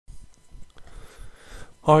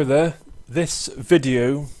Hi there. This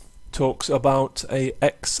video talks about a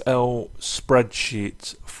Excel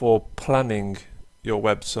spreadsheet for planning your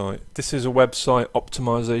website. This is a website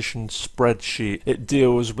optimization spreadsheet. It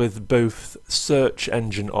deals with both search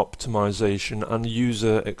engine optimization and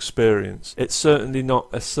user experience. It's certainly not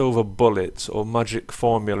a silver bullet or magic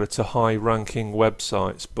formula to high ranking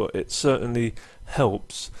websites, but it certainly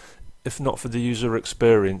helps. If not for the user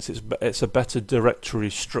experience, it's a better directory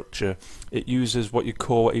structure. It uses what you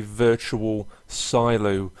call a virtual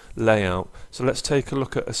silo layout. So let's take a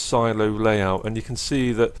look at a silo layout, and you can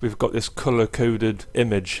see that we've got this color-coded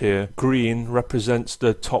image here. Green represents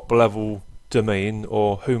the top level domain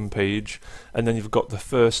or home page, and then you've got the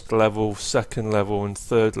first level, second level and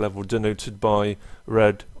third level denoted by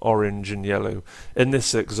red, orange and yellow. In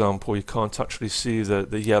this example you can't actually see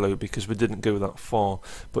the yellow because we didn't go that far,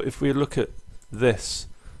 but if we look at this,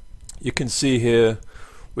 you can see here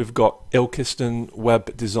we've got Ilkeston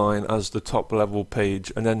web design as the top level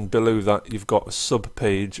page, and then below that you've got a sub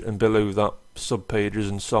page, and below that sub pages,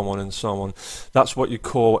 and so on and so on. That's what you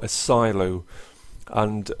call a silo.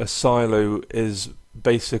 And a silo is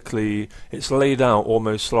basically, it's laid out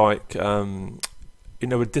almost like a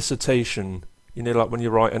dissertation. Like when you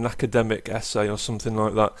write an academic essay or something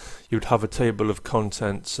like that, you'd have a table of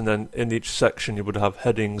contents, and then in each section you would have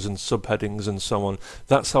headings and subheadings and so on.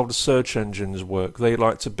 That's how the search engines work. They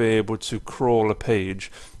like to be able to crawl a page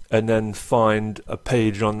and then find a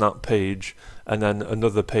page on that page and then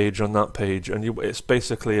another page on that page, and it's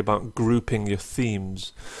basically about grouping your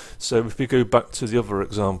themes. So if we go back to the other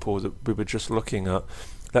example that we were just looking at,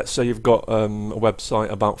 let's say you've got a website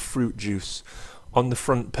about fruit juice. On the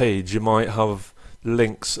front page you might have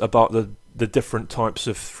links about the different types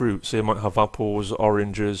of fruit, so you might have apples,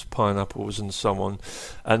 oranges, pineapples and so on,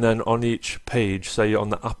 and then on each page, say on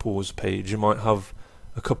the apples page, you might have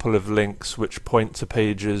a couple of links which point to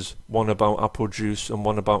pages, one about apple juice and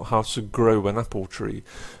one about how to grow an apple tree.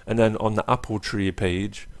 And then on the apple tree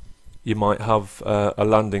page you might have a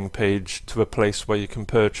landing page to a place where you can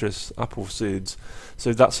purchase apple seeds.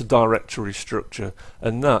 So that's a directory structure,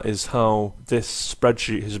 and that is how this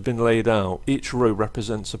spreadsheet has been laid out. Each row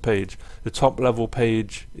represents a page. The top level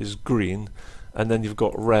page is green, and then you've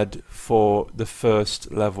got red for the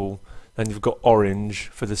first level, then you've got orange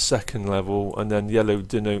for the second level, and then yellow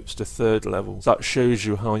denotes the third level. That shows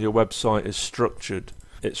you how your website is structured.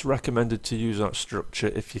 It's recommended to use that structure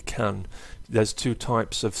if you can. There's two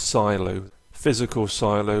types of silo: physical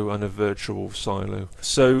silo and a virtual silo.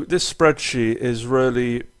 So this spreadsheet is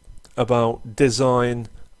really about design,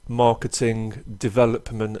 marketing,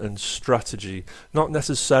 development and strategy, not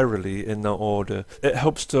necessarily in that order. It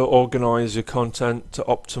helps to organize your content, to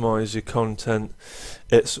optimize your content.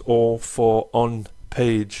 It's all for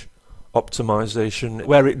on-page optimization.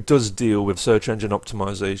 Where it does deal with search engine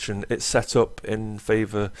optimization, it's set up in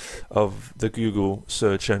favor of the Google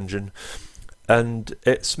search engine. And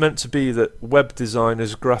it's meant to be that web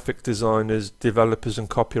designers, graphic designers, developers and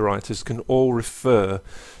copywriters can all refer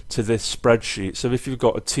to this spreadsheet. So if you've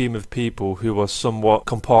got a team of people who are somewhat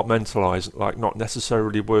compartmentalized, like not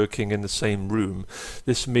necessarily working in the same room,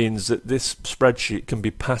 this means that this spreadsheet can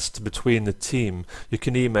be passed between the team. You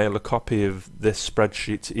can email a copy of this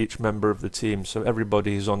spreadsheet to each member of the team, so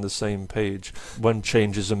everybody is on the same page. When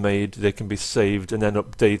changes are made, they can be saved and then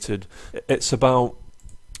updated. It's about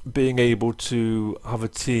being able to have a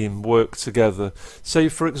team work together. Say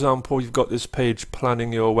for example you've got this page,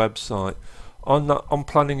 planning your website. On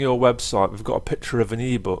planning your website we've got a picture of an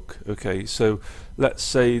ebook. Okay, so let's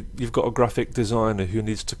say you've got a graphic designer who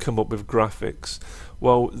needs to come up with graphics.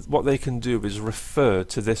 Well, what they can do is refer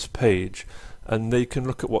to this page, and they can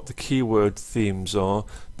look at what the keyword themes are.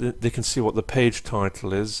 They can see what the page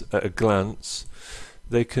title is at a glance.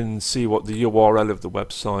 They can see what the URL of the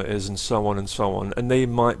website is, and so on and so on, and they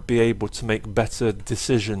might be able to make better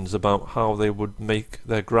decisions about how they would make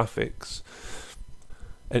their graphics.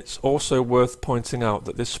 It's also worth pointing out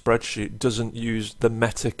that this spreadsheet doesn't use the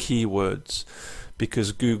meta keywords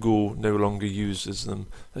because Google no longer uses them.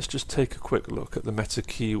 Let's just take a quick look at the meta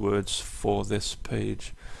keywords for this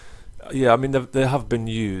page. Yeah, I mean they have been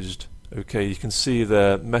used. Okay, you can see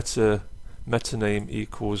their meta name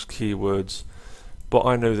equals keywords. But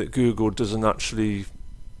I know that Google doesn't actually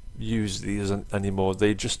use these anymore,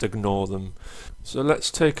 they just ignore them. So let's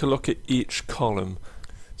take a look at each column.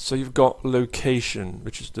 So you've got location,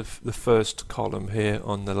 which is the first column here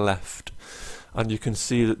on the left, and you can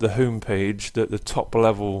see that the home page, the top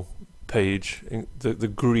level page, the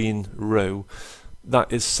green row, that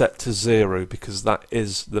is set to 0 because that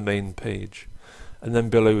is the main page. And then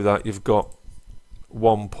below that you've got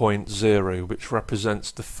 1.0, which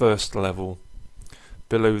represents the first level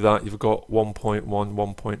Below that you've got 1.1, 1.2,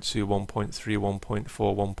 1.3, 1.4,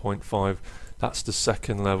 1.5. That's the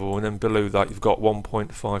second level, and then below that you've got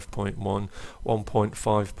 1.5.1,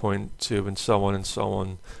 1.5.2, and so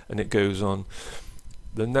on, and it goes on.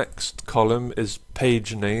 The next column is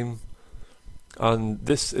page name, and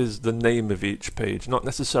this is the name of each page, not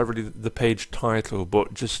necessarily the page title,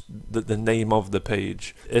 but just the name of the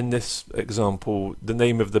page. In this example, the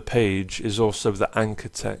name of the page is also the anchor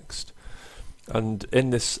text. And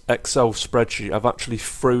in this Excel spreadsheet, I've actually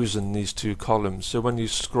frozen these two columns, so when you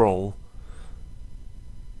scroll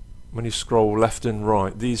left and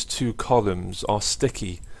right, these two columns are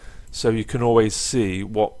sticky, so you can always see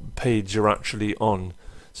what page you're actually on.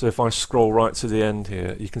 So if I scroll right to the end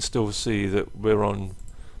here, you can still see that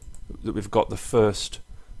we've got the first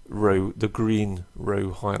row, the green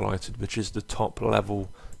row highlighted, which is the top level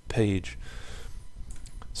page.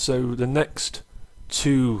 So the next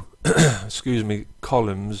two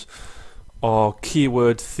columns are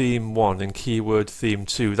keyword theme 1 and keyword theme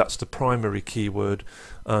 2. That's the primary keyword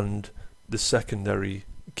and the secondary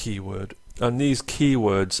keyword. And these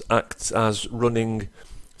keywords act as running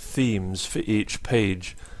themes for each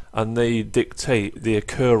page, and they dictate the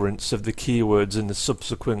occurrence of the keywords in the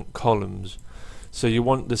subsequent columns. So you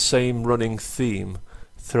want the same running theme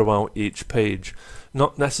throughout each page,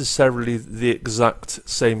 not necessarily the exact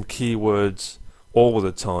same keywords all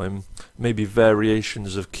the time, maybe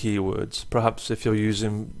variations of keywords. Perhaps if you're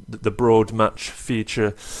using the broad match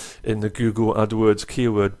feature in the Google AdWords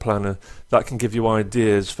keyword planner, that can give you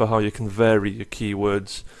ideas for how you can vary your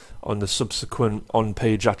keywords on the subsequent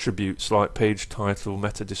on-page attributes like page title,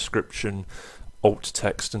 meta description, alt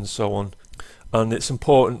text, and so on. And it's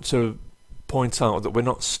important to point out that we're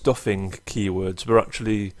not stuffing keywords, we're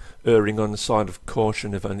actually erring on the side of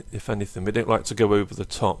caution if anything. We don't like to go over the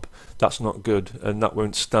top. That's not good, and that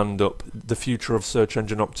won't stand up. The future of search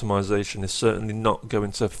engine optimization is certainly not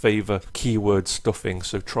going to favour keyword stuffing,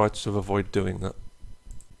 so try to avoid doing that.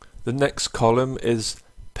 The next column is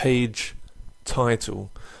page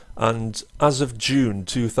title, and as of June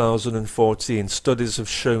 2014, studies have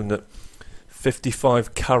shown that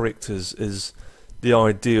 55 characters is the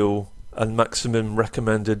ideal and maximum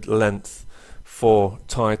recommended length for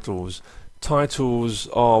titles. Titles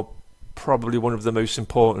are probably one of the most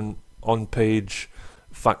important on-page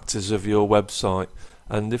factors of your website,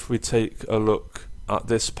 and if we take a look at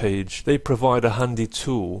this page, they provide a handy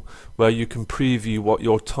tool where you can preview what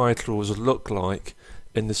your titles look like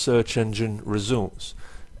in the search engine results.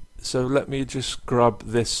 So let me just grab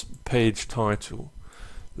this page title,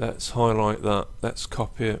 let's highlight that, let's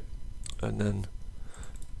copy it and then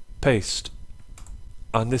paste,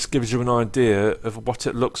 and this gives you an idea of what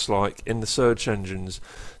it looks like in the search engines.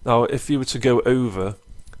 Now if you were to go over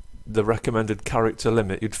the recommended character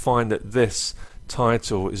limit, you'd find that this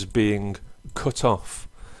title is being cut off,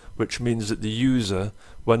 which means that the user,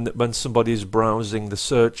 when somebody is browsing the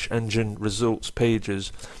search engine results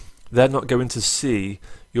pages, they're not going to see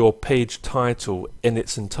your page title in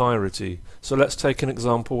its entirety. So let's take an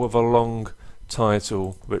example of a long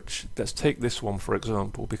title, which let's take this one for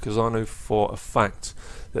example, because I know for a fact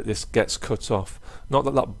that this gets cut off. Not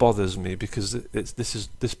that that bothers me, because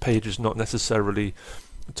this page is not necessarily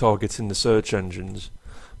targeting the search engines,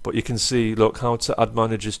 but you can see, look, how to add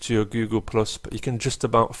managers to your Google Plus, but you can just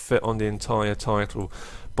about fit on the entire title,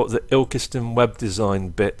 but the Ilkeston web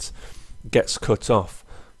design bit gets cut off.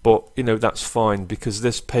 But you know, that's fine, because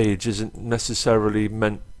this page isn't necessarily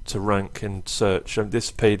meant to rank in search, and this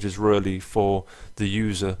page is really for the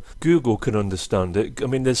user. Google can understand it. I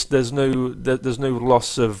mean, there's no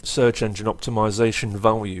loss of search engine optimization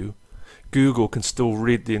value. Google can still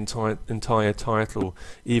read the entire title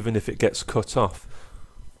even if it gets cut off.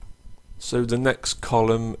 So the next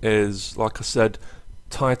column is, like I said,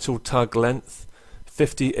 title tag length.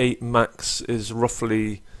 58 max is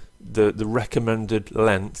roughly the recommended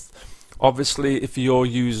length. Obviously, if you're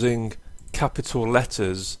using capital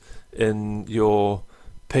letters in your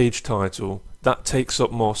page title, that takes up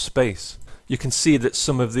more space. You can see that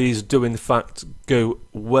some of these do in fact go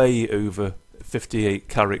way over 58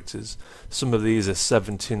 characters. Some of these are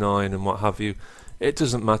 79 and what have you. It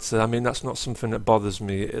doesn't matter. I mean, that's not something that bothers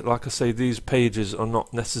me. Like I say, these pages are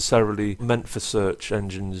not necessarily meant for search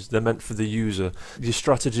engines. They're meant for the user. Your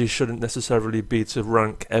strategy shouldn't necessarily be to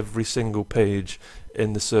rank every single page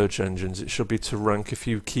in the search engines. It should be to rank a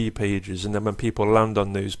few key pages, and then when people land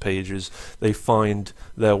on those pages, they find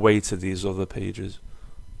their way to these other pages.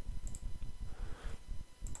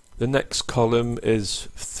 The next column is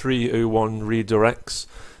 301 redirects.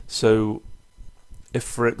 So if,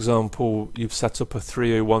 for example, you've set up a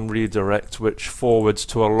 301 redirect which forwards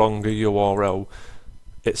to a longer URL,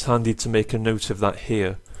 it's handy to make a note of that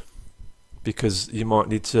here, because you might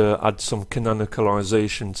need to add some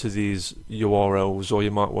canonicalization to these URLs, or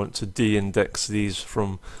you might want to de-index these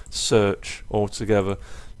from search altogether.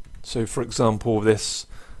 So for example, this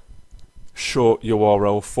short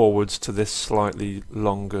URL forwards to this slightly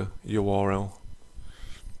longer URL.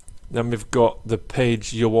 Then we've got the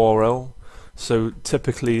page URL. So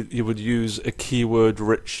typically you would use a keyword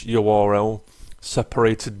rich URL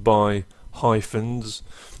separated by hyphens.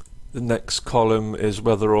 The next column is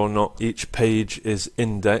whether or not each page is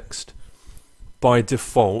indexed. By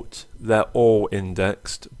default they're all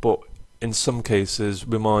indexed, but in some cases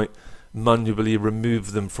we might manually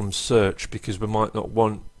remove them from search because we might not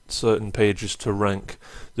want certain pages to rank.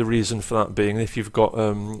 The reason for that being, if you've got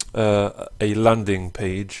a landing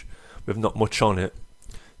page with not much on it,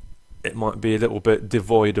 it might be a little bit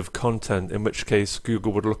devoid of content, in which case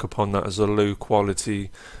Google would look upon that as a low quality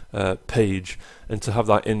page, and to have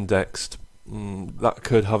that indexed, that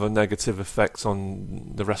could have a negative effect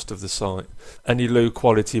on the rest of the site. Any low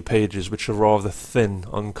quality pages which are rather thin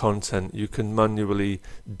on content, you can manually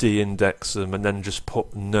de-index them and then just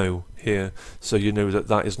put no here, so you know that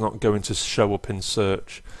that is not going to show up in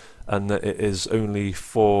search and that it is only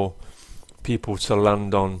for people to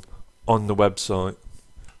land on the website.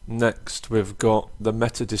 Next we've got the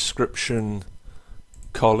meta description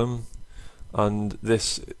column, and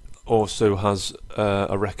this also has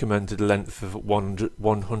a recommended length of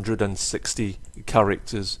 160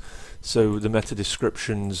 characters. So the meta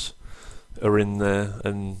descriptions are in there,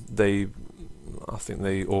 and I think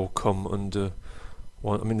they all come under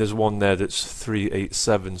one. I mean, there's one there that's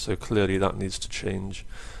 387, so clearly that needs to change.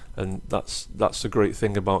 And that's the great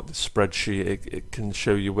thing about the spreadsheet. It can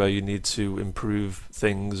show you where you need to improve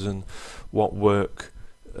things and what work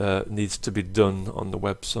needs to be done on the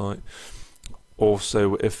website.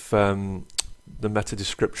 Also, if the meta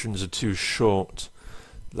descriptions are too short,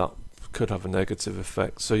 that could have a negative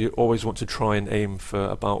effect. So you always want to try and aim for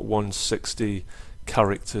about 160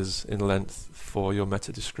 characters in length for your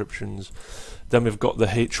meta descriptions. Then we've got the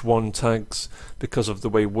H1 tags. Because of the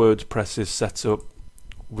way WordPress is set up,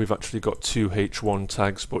 we've actually got 2 H1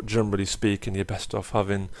 tags, but generally speaking you're best off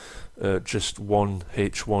having just one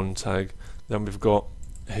H1 tag. Then we've got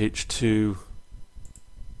H2,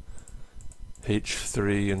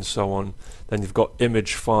 H3 and so on. Then you've got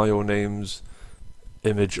image file names,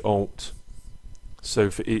 image alt. So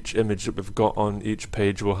for each image that we've got on each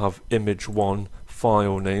page we'll have image1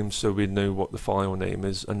 file name, so we know what the file name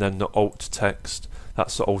is, and then the alt text,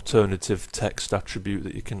 that's the alternative text attribute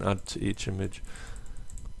that you can add to each image.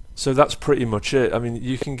 So that's pretty much it. I mean,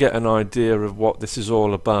 you can get an idea of what this is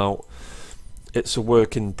all about. It's a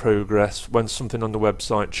work in progress. When something on the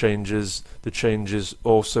website changes, the changes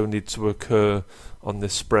also need to occur on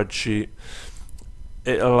this spreadsheet.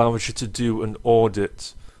 It allows you to do an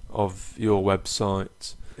audit of your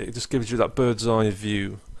website. It just gives you that bird's eye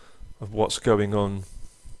view of what's going on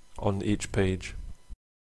each page.